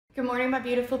Good morning, my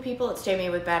beautiful people. It's Jamie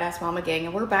with Badass Mama Gang,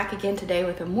 and we're back again today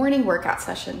with a morning workout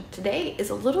session. Today is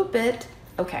a little bit,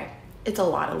 it's a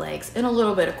lot of legs and a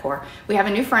little bit of core. We have a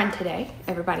new friend today.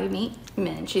 Everybody meet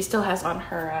Min. She still has on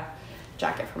her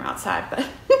jacket from outside, but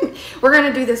we're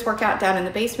gonna do this workout down in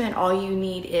the basement. All you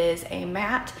need is a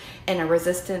mat and a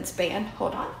resistance band.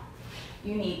 Hold on.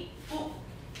 You need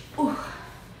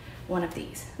one of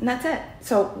these, and that's it.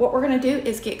 So what we're gonna do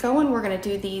is get going. We're gonna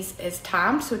do these as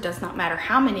timed, so it does not matter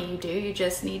how many you do. You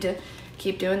just need to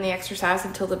keep doing the exercise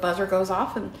until the buzzer goes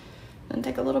off and then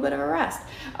take a little bit of a rest.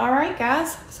 All right,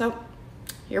 guys, so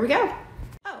here we go.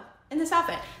 Oh, and this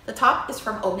outfit. The top is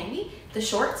from Old Navy. The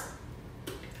shorts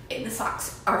and the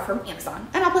socks are from Amazon,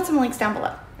 and I'll put some links down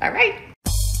below. All right.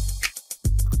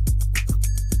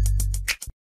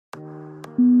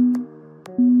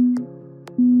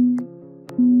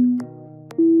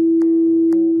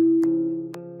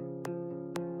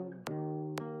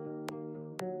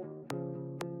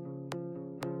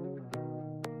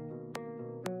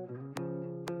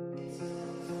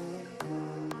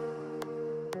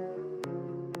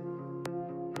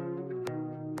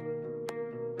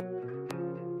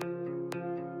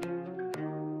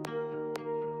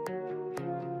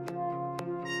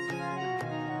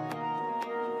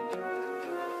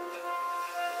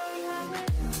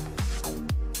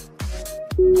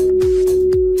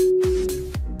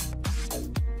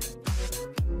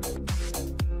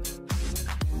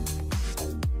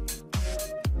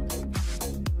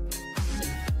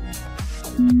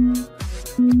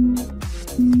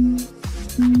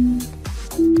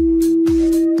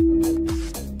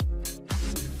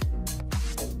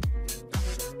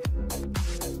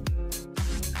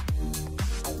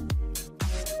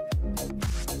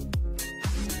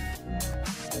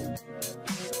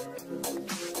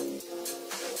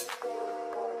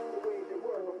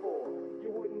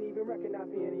 Recognize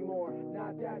me anymore.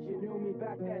 Not that you knew me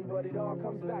back then, but it all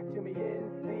comes back to me in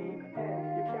the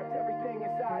end. You kept everything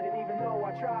inside, and even though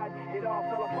I tried, it all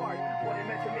fell apart. What it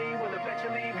meant to me will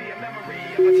eventually be a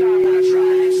memory of a time when I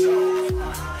tried so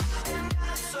far and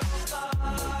got so far,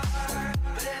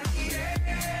 but in the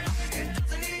end, it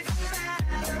doesn't even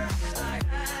matter. I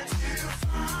had to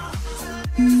fall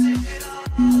to lose it all,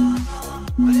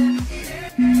 but in the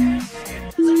end, it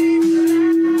doesn't even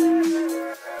matter.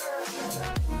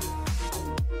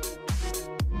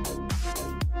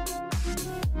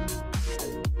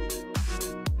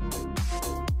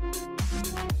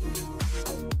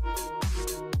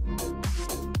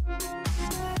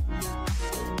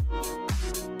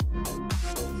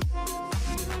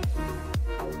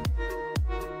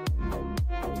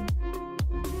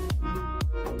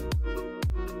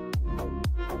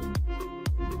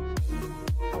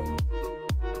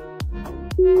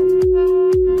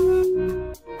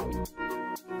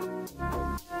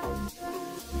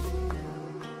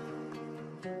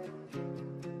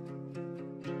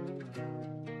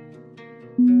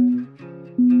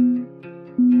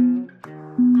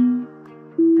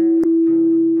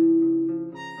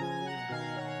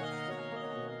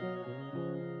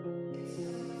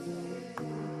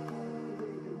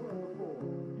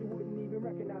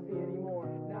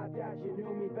 You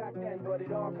knew me back then, but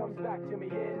it all comes back to me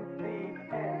in the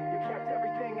end. You kept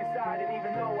everything inside, and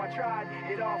even though I tried,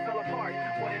 it all fell apart.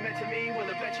 What it meant to me will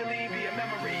eventually be a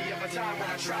memory of a time when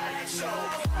I tried so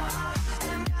far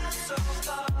and got so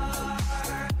far,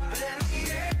 but in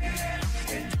the end,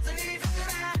 it doesn't even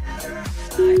matter.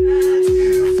 I had to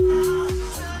fall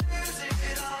to lose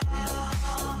it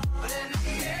all, but in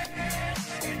the end,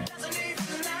 it doesn't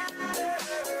even matter.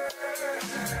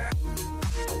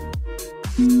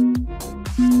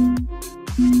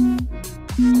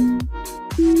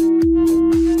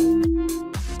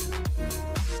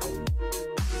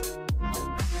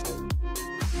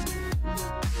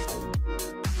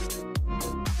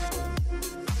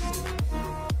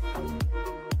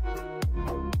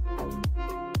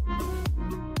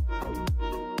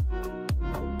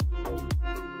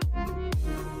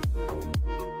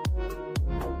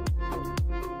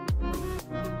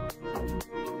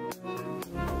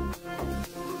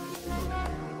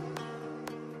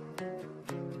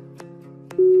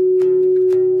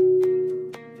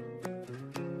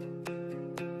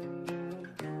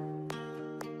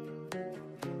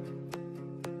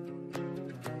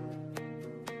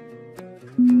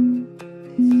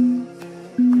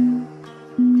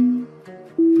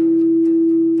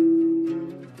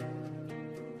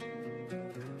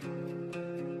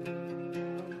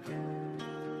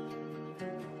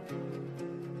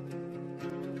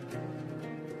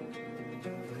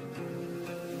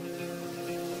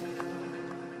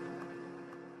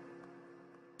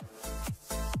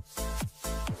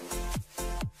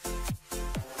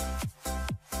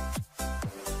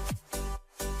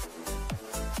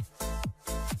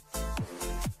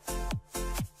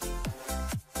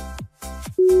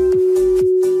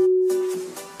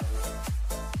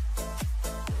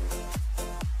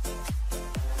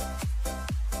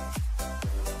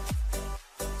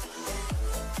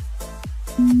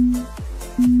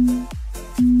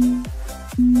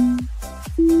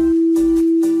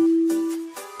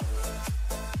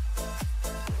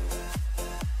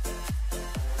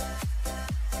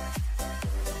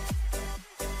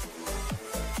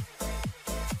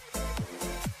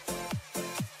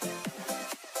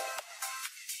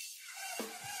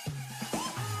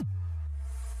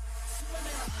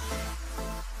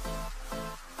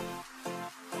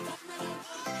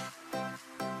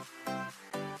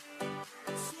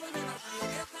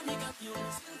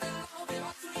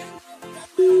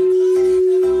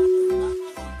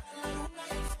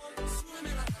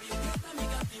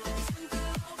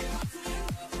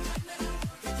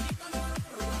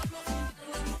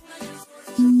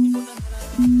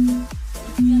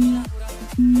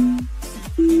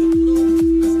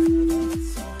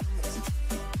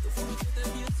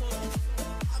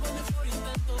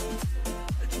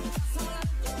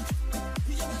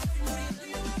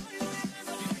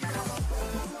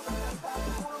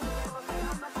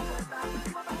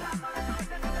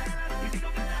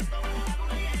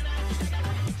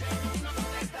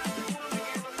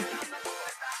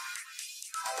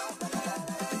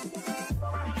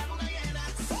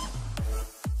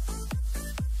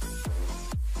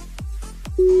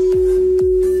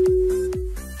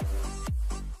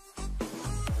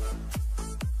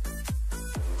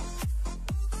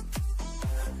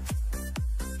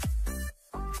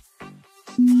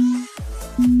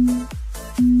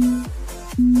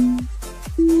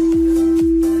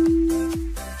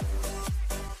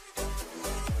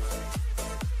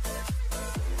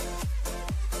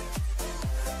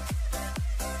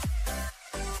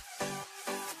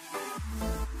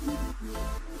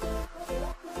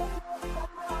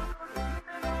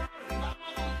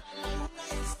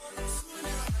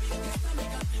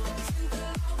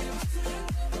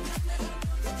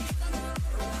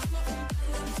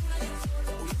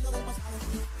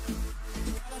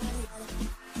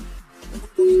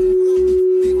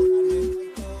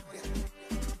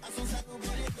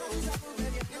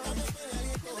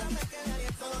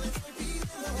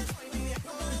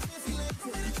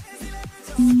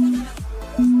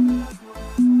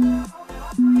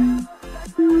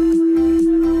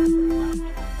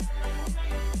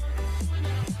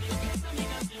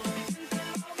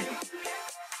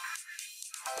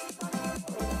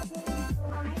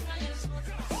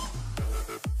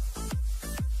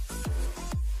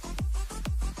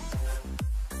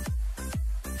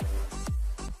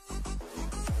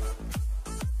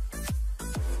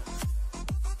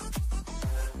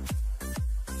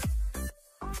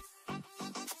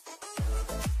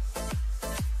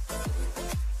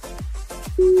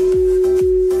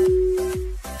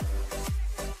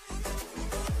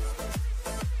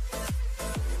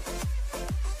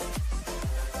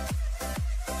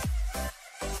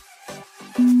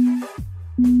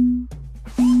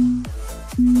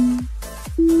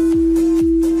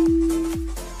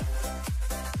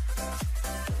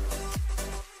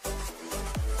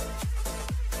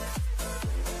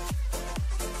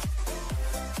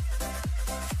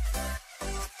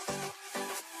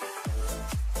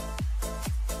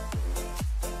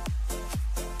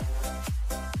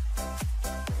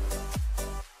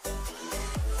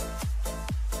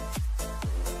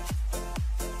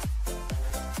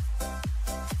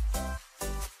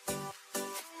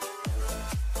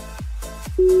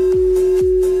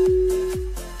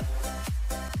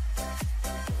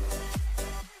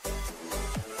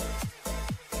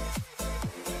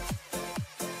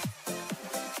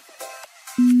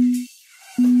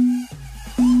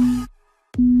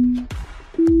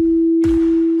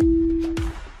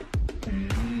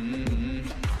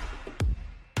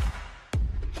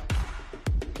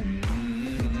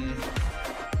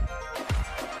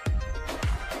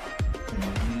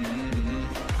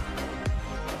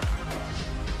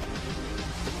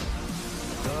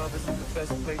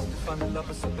 best place to find the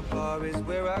lovers, so the bar is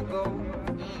where I go.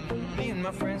 Me and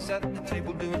my friends at the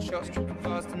table doing shots, tripping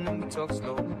fast, and then we talk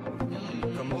slow.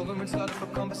 Come over and start up a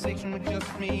conversation with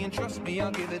just me, and trust me,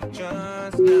 I'll give it a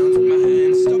chance. Now take my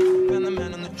hand, stop, and the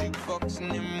man on the jukebox,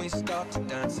 and then we start to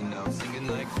dance. And I'm singing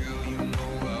like, girl, you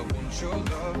know I want your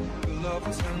love. Your love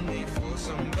was handmade for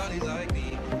somebody like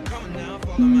me. Come on now,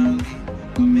 follow my lead.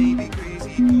 I may be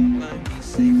crazy, don't mind me.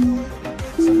 Say boy,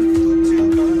 it's time for two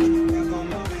run. Back on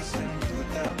my waist and put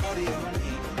that body on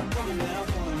me. Come on now,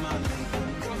 follow my lead.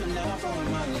 Come on now, follow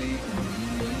my lead.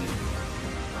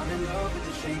 I'm in love with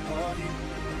the shape of you.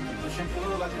 Push and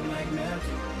pull like a magnet.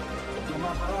 Though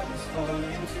my heart is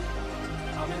falling too.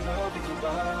 I'm in love with your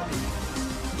body.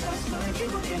 Last night you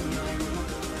were in my room.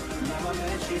 Now my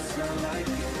bed sheets smell like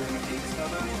you. It's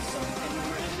covered in something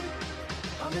red.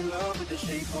 I'm in love with the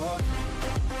shape of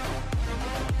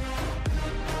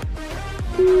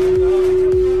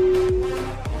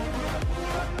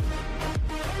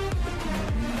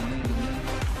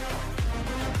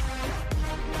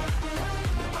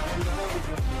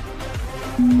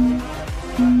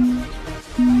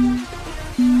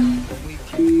we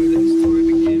came with the story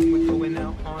begin. We're going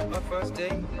out on our first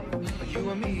date. You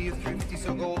and me is thrifty,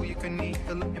 so go you can eat.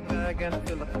 Fill up your bag and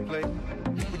fill up the plate.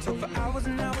 We talk for hours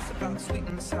and hours about the sweet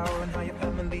and the sour and how your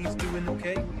family's doing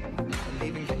okay. And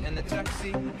even getting a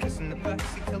taxi, kissing the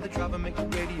backseat, tell the driver make the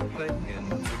radio play.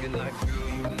 And I'm thinking like, girl,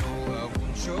 you know I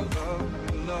want your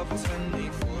love. Your love was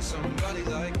handmade for somebody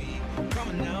like me. Come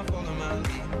on now, follow my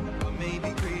lead. I may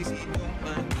be crazy, don't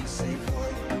mind me. Say,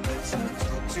 boy, let's not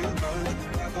talk too much.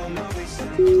 Back on my waist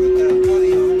and put that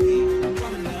body on me.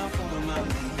 Come on now, follow my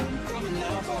lead. Come on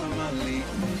now, follow my lead.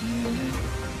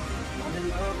 I'm in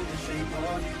love with the shape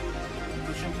of you.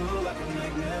 Push and pull like a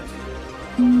magnet.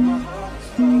 My heart is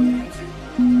falling too.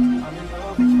 I'm in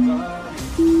love with your body.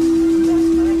 Last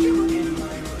night you were in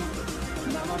my room.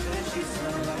 Now my bed sheets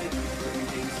smell like you.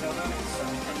 Everything's like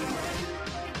something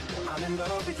new. I'm in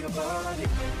love with your body.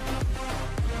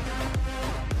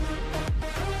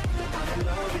 I'm in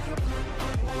love with your body.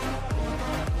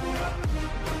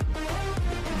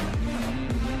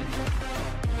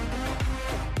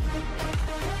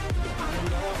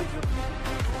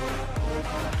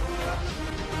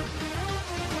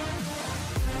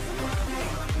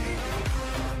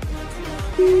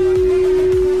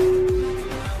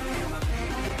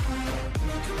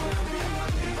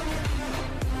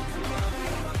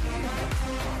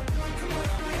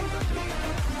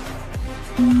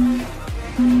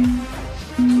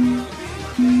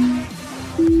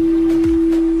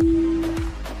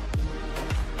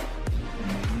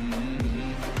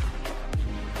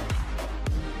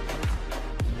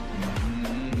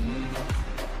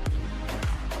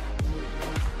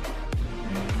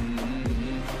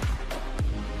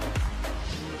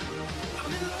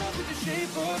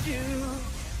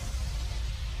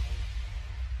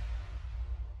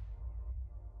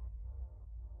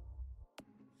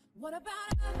 What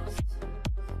about us?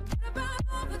 What about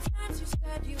all the times you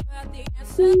said you had the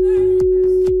answers?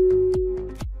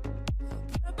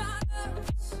 What about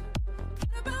us?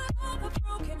 What about all the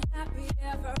broken happy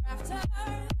ever afters?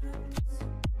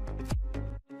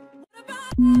 What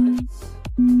about us?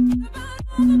 What about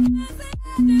all the plans that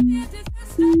ended in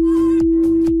disaster?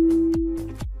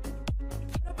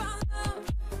 What about love?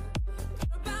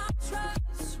 What about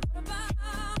trust? What about us?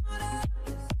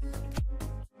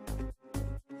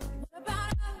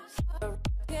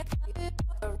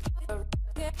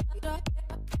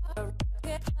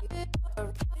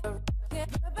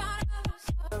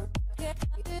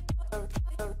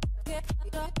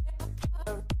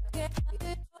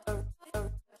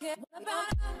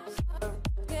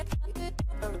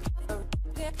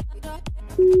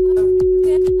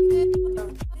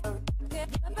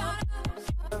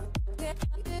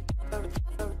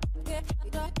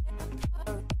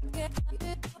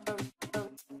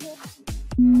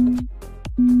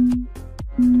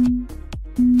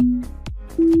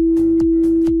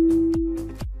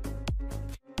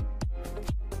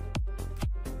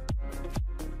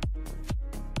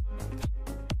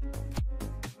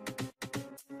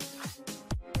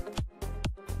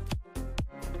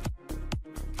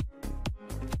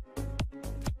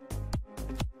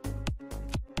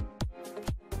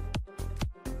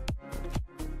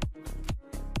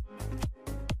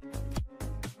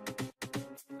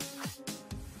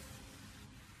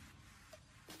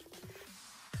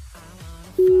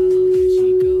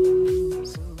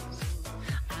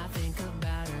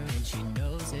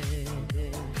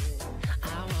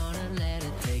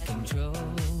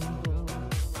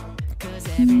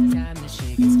 Every time that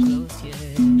she gets close, yeah,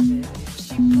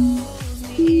 she pulls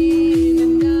me in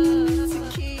enough to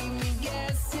keep me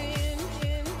guessing.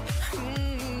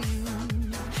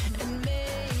 And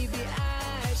maybe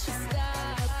I should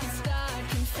start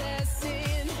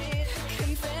confessing,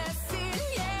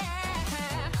 yeah.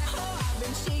 Oh, I've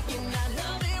been shaking, I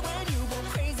love it when you go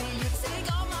crazy. You take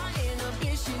all my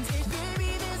inhibitions, baby,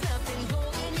 there's nothing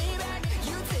holding me back.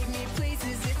 You take me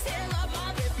places that tear up my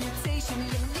reputation.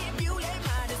 Manipulate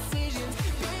my decisions.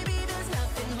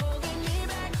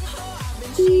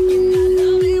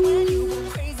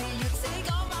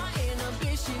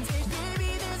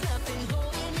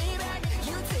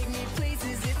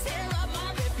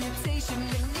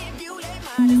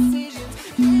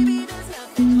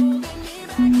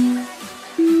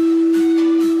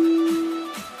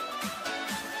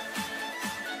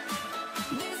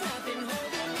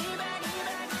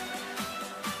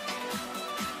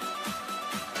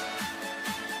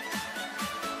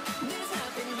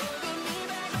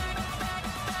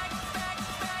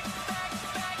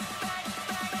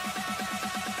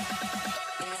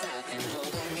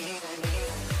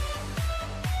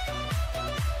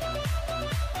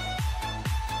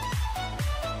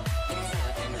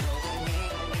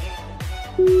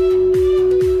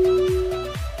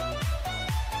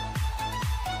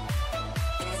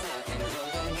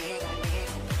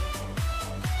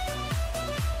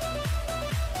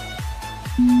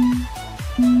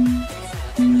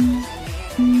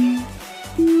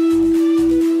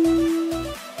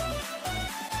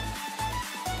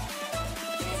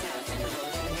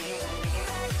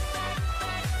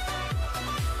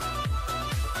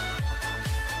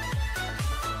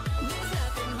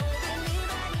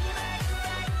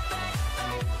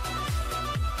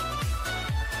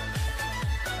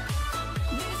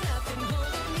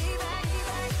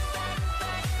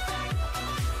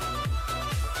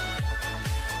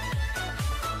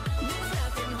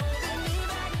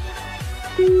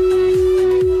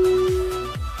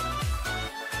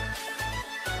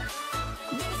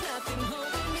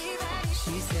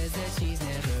 She says that she's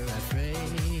never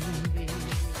afraid.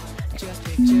 Just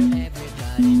picture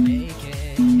everybody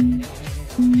naked.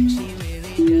 She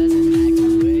really doesn't like to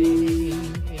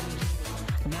wait.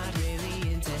 Not really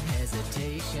into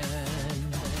hesitation.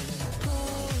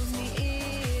 Pulls me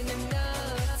in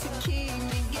enough to keep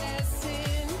me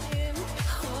guessing.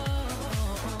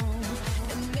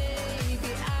 And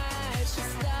maybe I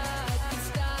should start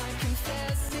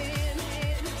confessing,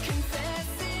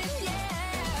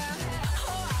 yeah.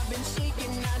 Oh, I've been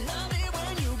shaking. I love it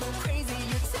when you go crazy.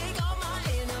 You take all my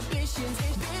inhibitions.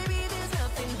 Baby, there's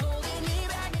nothing holding me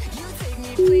back. You take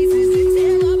me places that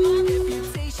tear up my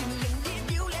reputation,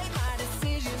 manipulate my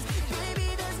decisions. Baby,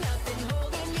 there's nothing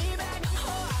holding me back.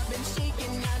 Oh, I've been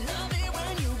shaking. I love it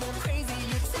when you go crazy.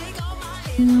 You take all my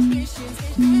inhibitions.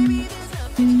 Baby, there's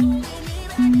nothing holding me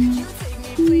back. You take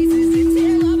me places that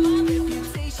tear up my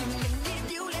reputation,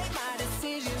 manipulate my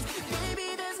decisions. Baby,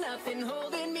 there's nothing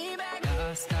holding me back.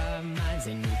 Lost our minds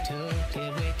and we took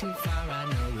it way too far. I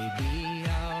know we'd be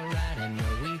alright. I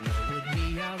know we would be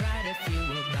alright if you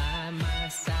were by my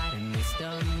side. And we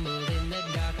stumbled in the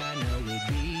dark. I know we'd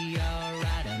be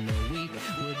alright. I know we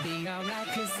would be alright.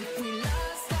 'Cause if we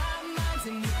lost our minds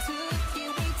and we took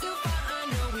it way too far, I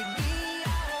know we'd be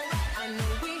alright. I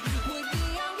know we would be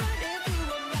alright if you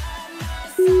were by my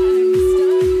side. And we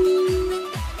stumbled in the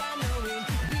dark. I know we'd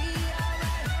be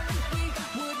alright. We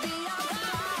would be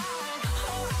alright.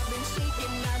 Oh, I've been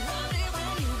shaking. I love it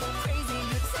when you go crazy.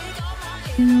 You take all my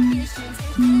inhibitions.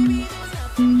 Baby, there's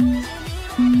nothing holding me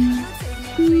back. You take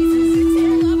me places that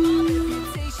tear up my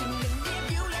reputation,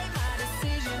 manipulate my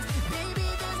decisions. Baby,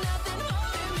 there's nothing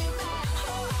holding me back.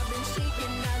 Oh, I've been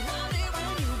shaking. I love it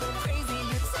when you go crazy.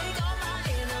 You take all my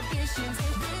inhibitions.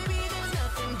 Baby, there's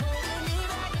nothing holding me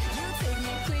back. You take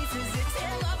me places that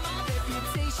tear up my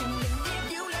reputation,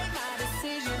 manipulate my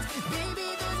decisions. Baby,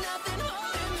 there's nothing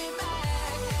holding me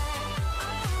back.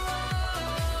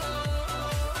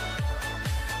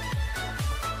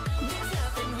 There's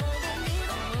nothing holding me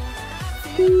back. I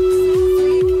feel so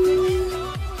free when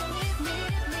you're with me.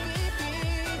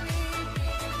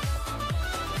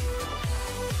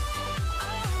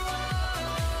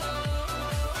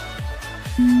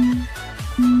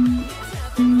 There's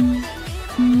nothing holding me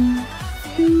back. I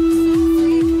feel so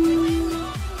free when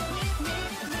you're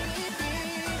with me.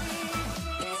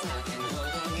 There's nothing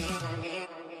holding me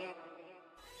back.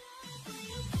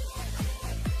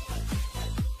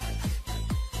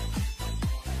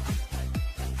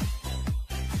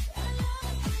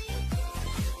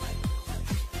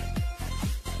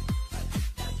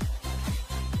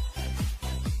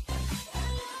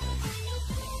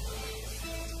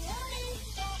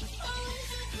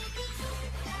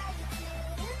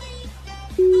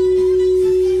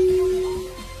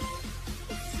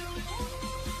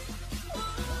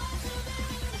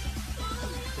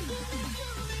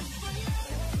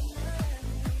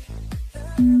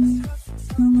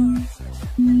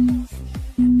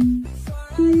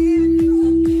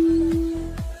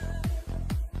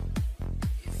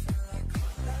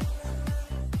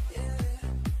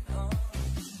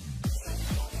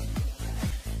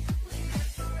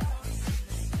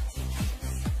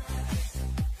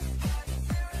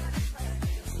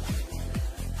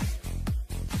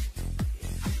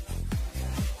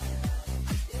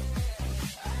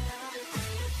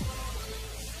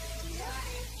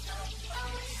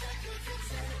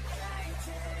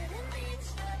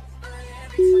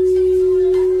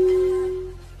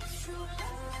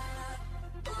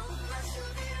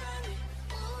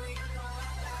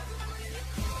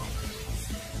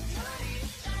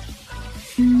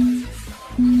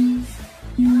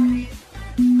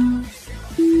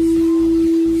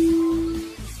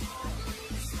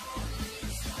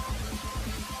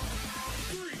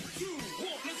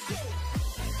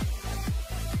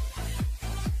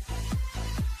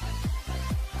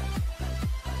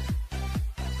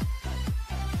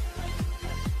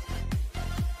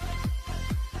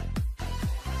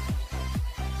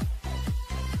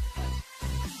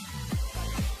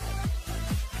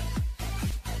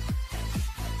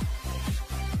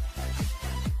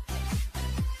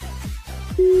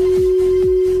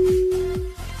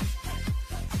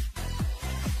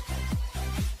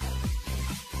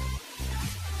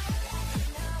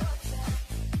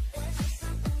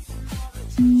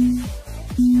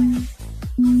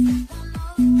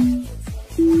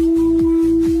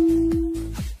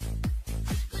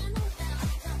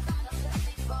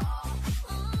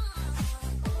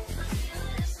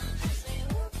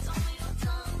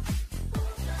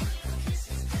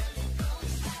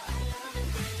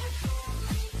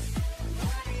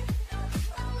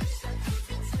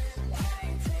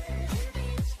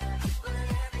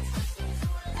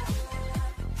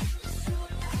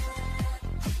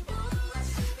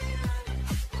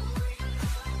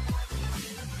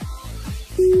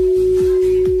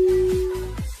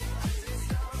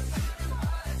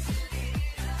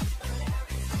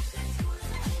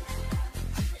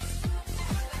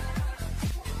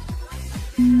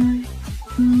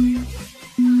 I'm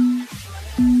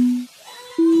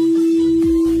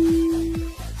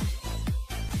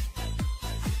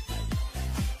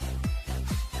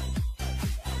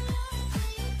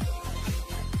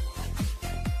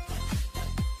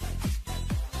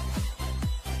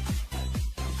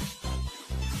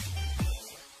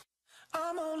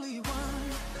only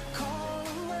one call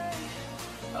away.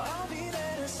 I'll be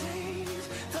there to save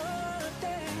the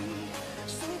day.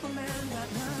 Superman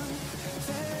got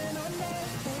nothing on me.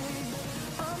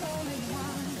 I'm only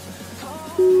one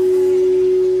call away.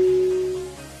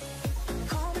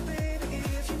 Call me baby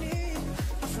if you need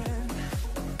a friend.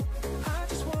 I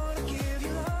just wanna give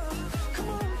you love. Come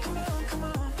on, come on, come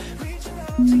on. Reaching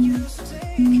out to you, so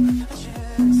take a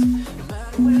chance. No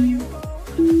matter where you go,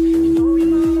 you know you're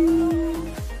not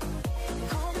alone.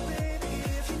 Call me baby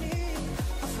if you need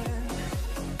a friend.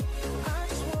 I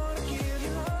just wanna give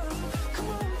you love. Come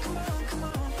on, come on, come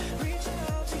on. Reaching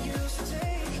out to you, so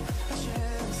take a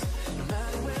chance. No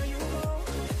matter where you go,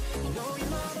 you know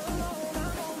you're not alone.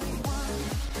 I'm only one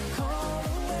call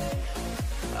away.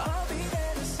 I'll be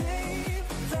there to save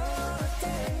the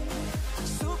day.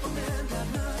 Superman got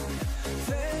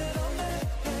nothing on me.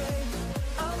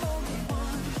 I'm only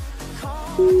one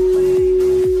call away.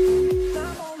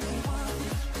 I'm only one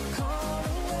call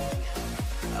away.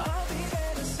 I'll be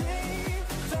there to save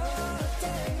the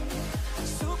day.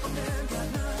 Superman got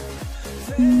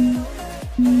nothing on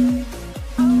me.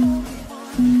 I'm only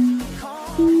one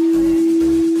call away.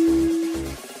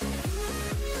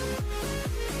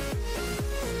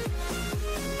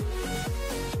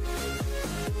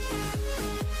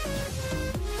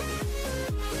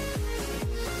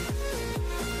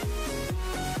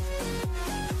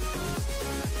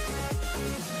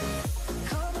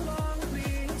 Come along with me,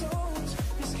 don't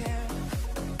be scared.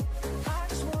 I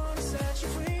just wanna set you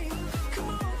free. Come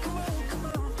on, come on, come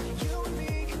on. You and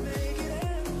me can make it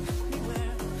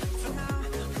anywhere. For now,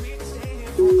 we can stay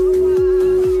here for a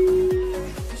while.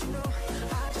 'Cause you know,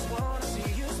 I just wanna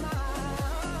see you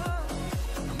smile.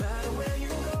 No matter where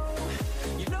you go,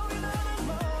 you know you're not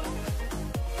alone.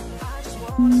 I just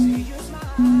wanna see you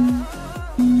smile.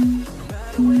 No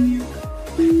matter where you go,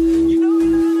 you know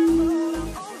you're not alone. I'm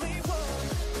only one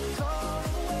call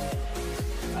away.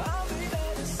 I'll be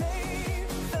there to save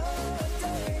the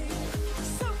day.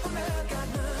 Superman got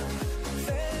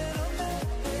nothing on me.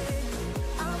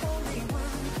 I'm only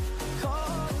one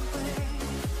call away.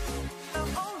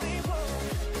 I'm only one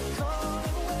call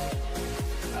away.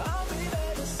 I'll be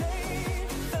there to save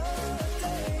the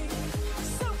day.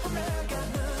 Superman got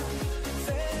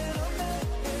nothing on me.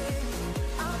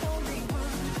 I'm only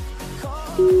one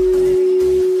call away.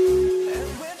 And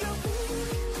when you're weak,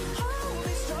 hold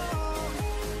me strong.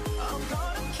 I'm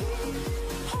gonna keep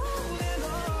holding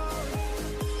on.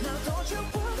 Now don't you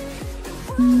worry, it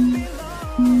won't be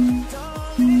long,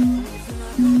 darling. My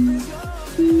love is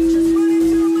yours. Just run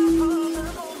into my arms.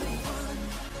 I'm only one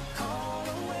call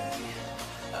away.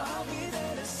 I'll be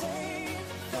there to save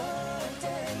the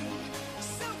day.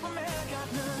 Superman got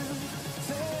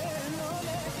nothing on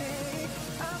me.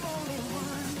 I'm only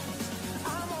one.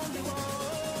 I'm only one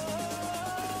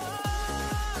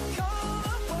call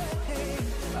away.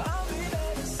 I'll be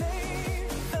there to save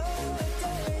the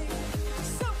day.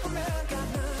 Superman got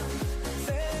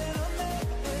nothing on me.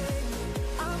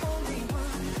 I'm only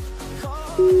one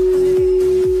call away.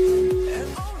 And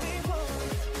only one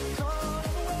call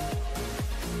away.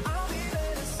 I'll be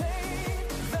there to save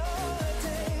the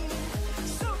day.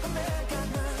 Superman got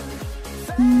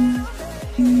nothing on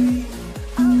me.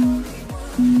 I'm only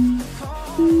one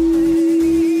call away.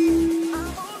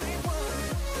 I'm only one.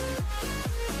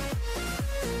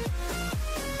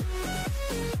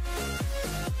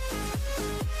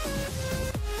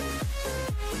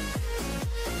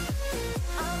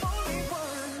 I'm only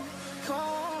one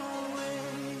call away.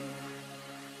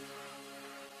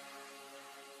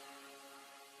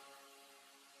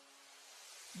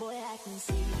 Boy, I can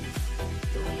see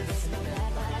the way you're dressing up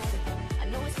that body. I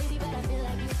know it's pretty, but I feel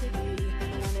like you could be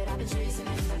the one that I've been chasing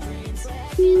in my dreams. Boy, I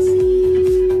can see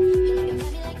you're looking at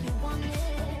me like you want it.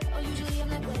 Oh, usually I'm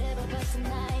like whatever, but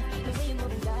tonight the way you're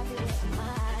moving, got me with my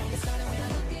mind. It's starting when I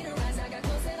look in her eyes. I got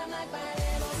close and I'm like,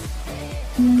 paremos. Hey,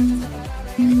 just a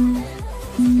palabra y no me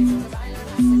dejo bailar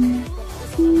más de tiempo.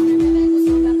 Solo me vengo,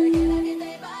 solo te queda que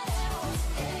te paremos.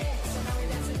 Hey, so now we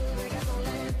dance to the reggaeton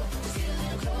lento. Just get a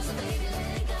little closer, baby,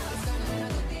 let go. It's starting when I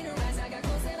look in her eyes. I got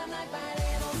close and I'm like,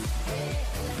 paremos. Hey,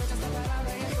 just a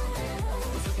palabra y no me dejo.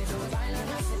 Solo bailar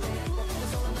más de tiempo.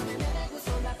 Solo no me dejo,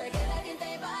 solo te queda que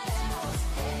te paremos.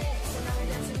 Hey, so now we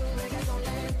dance to the reggaeton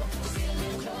lento. Just get a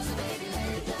little closer, baby,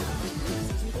 let go.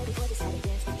 Excuse me, baby, what is that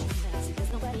against me tonight? See,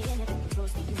 there's nobody in it that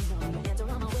controls me, you know.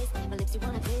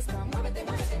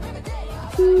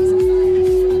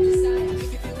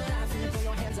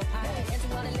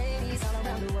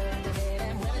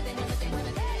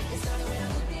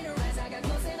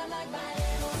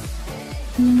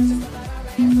 Now